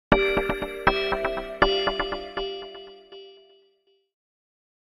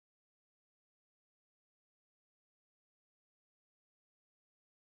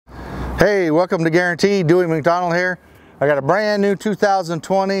Hey, welcome to Guaranty. Dewey McDonald here. I got a brand new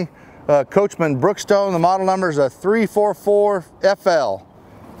 2020 Coachmen Brookstone. The model number is a 344FL.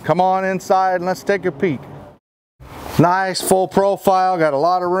 Come on inside and let's take a peek. Nice full profile, got a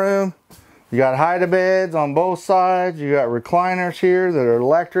lot of room. You got hide-a-beds on both sides. You got recliners here that are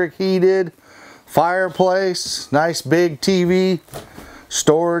electric heated. Fireplace, nice big TV.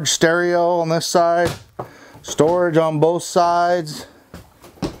 Storage stereo on this side. Storage on both sides.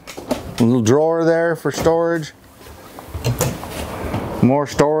 A little drawer there for storage. More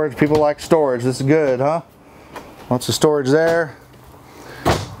storage. People like storage. This is good, huh? Lots of storage there.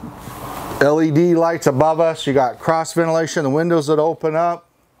 LED lights above us. You got cross ventilation, the windows that open up.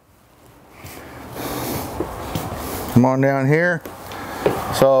 Come on down here.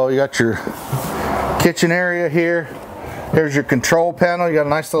 So you got your kitchen area here. Here's your control panel. You got a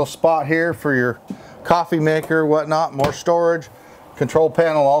nice little spot here for your coffee maker, whatnot. More storage. Control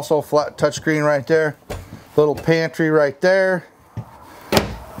panel, also flat touchscreen right there. Little pantry right there.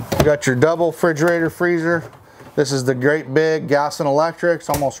 You got your double refrigerator freezer. This is the great big gas and electric. It's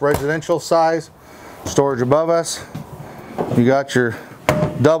almost residential size. Storage above us. You got your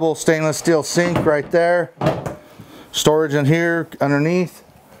double stainless steel sink right there. Storage in here underneath.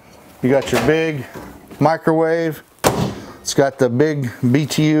 You got your big microwave. It's got the big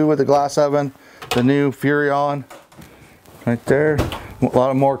BTU with the glass oven. The new Furrion. Right there. A lot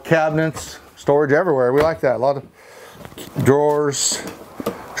of more cabinets, storage everywhere. We like that. A lot of drawers,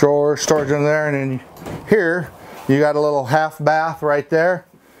 storage in there. And then here, you got a little half bath right there.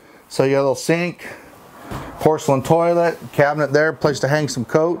 So you got a little sink, porcelain toilet, cabinet there, place to hang some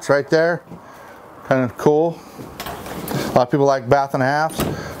coats right there. Kind of cool. A lot of people like bath and a halves.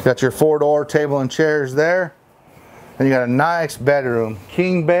 You got your 4-door table and chairs there. And you got a nice bedroom.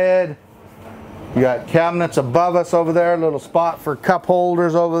 King bed. You got cabinets above us over there, a little spot for cup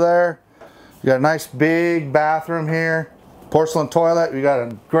holders over there. You got a nice big bathroom here. Porcelain toilet. You got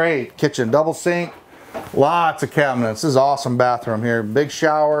a great kitchen, double sink. Lots of cabinets. This is an awesome bathroom here. Big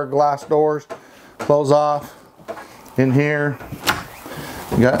shower, glass doors. Close off. In here,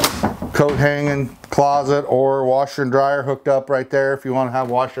 you got coat hanging closet or washer and dryer hooked up right there if you want to have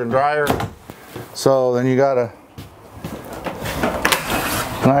washer and dryer. So then you got a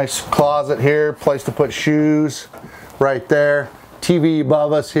nice closet here, place to put shoes right there. TV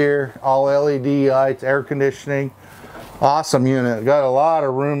above us here, all LED lights, air conditioning. Awesome unit. Got a lot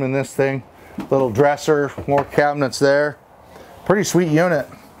of room in this thing. Little dresser, more cabinets there. Pretty sweet unit.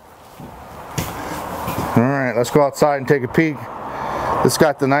 All right, let's go outside and take a peek. It's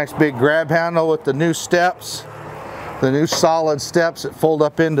got the nice big grab handle with the new steps. The new solid steps that fold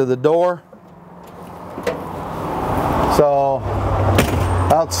up into the door. So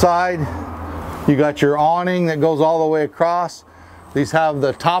outside, you got your awning that goes all the way across. These have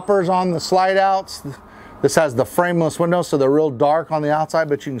the toppers on the slide outs. This has the frameless windows, so they're real dark on the outside,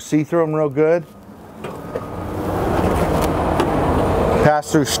 but you can see through them real good.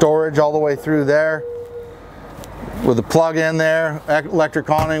 Pass-through storage all the way through there. With a plug in there, electric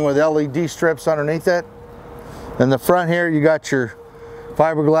awning with LED strips underneath it. In the front here, you got your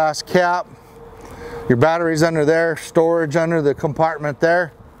fiberglass cap. Your batteries under there, storage under the compartment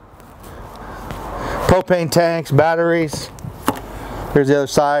there. Propane tanks, batteries. Here's the other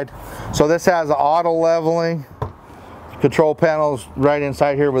side. So this has the auto leveling. Control panels right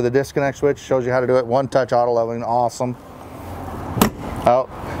inside here with a disconnect switch. Shows you how to do it. One touch auto leveling, awesome. Oh,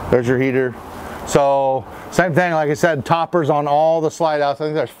 there's your heater. So same thing, like I said, toppers on all the slide outs. I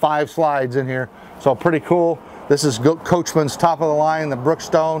think there's 5 slides in here. So pretty cool. This is Coachmen's top of the line, the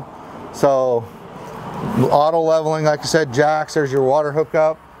Brookstone. So auto leveling, like I said, jacks. There's your water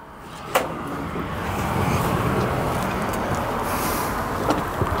hookup.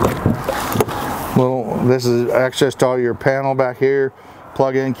 This is access to all your panel back here.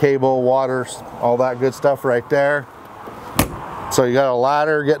 Plug-in cable, water, all that good stuff right there. So you got a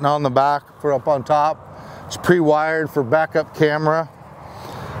ladder getting on the back for up on top. It's pre-wired for backup camera.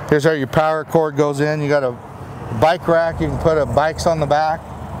 Here's how your power cord goes in. You got a bike rack. You can put bikes on the back,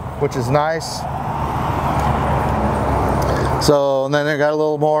 which is nice. So, and then they got a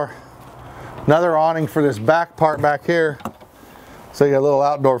little more, another awning for this back part back here. So you got a little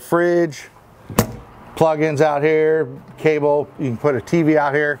outdoor fridge, plug-ins out here, cable, you can put a TV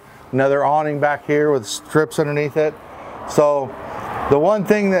out here, another awning back here with strips underneath it. So the one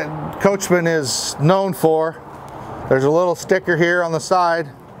thing that Coachmen is known for, there's a little sticker here on the side,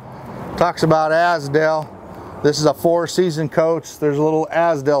 talks about Asdale. This is a 4-season coach. There's a little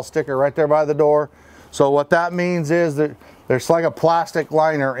Asdale sticker right there by the door. So what that means is that there's like a plastic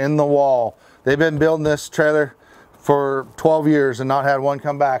liner in the wall. They've been building this trailer for 12 years and not had one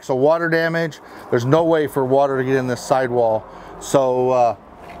come back. So water damage, there's no way for water to get in this sidewall. So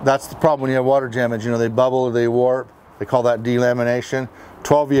that's the problem when you have water damage. You know, they bubble or they warp. They call that delamination.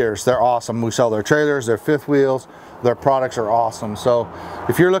 12 years, they're awesome. We sell their trailers, their fifth wheels, their products are awesome. So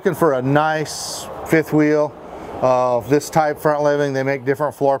if you're looking for a nice fifth wheel of this type front living, they make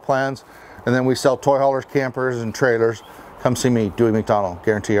different floor plans. And then we sell toy haulers, campers, and trailers. Come see me, Dewey McDonald,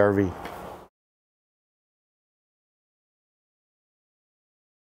 Guaranty RV.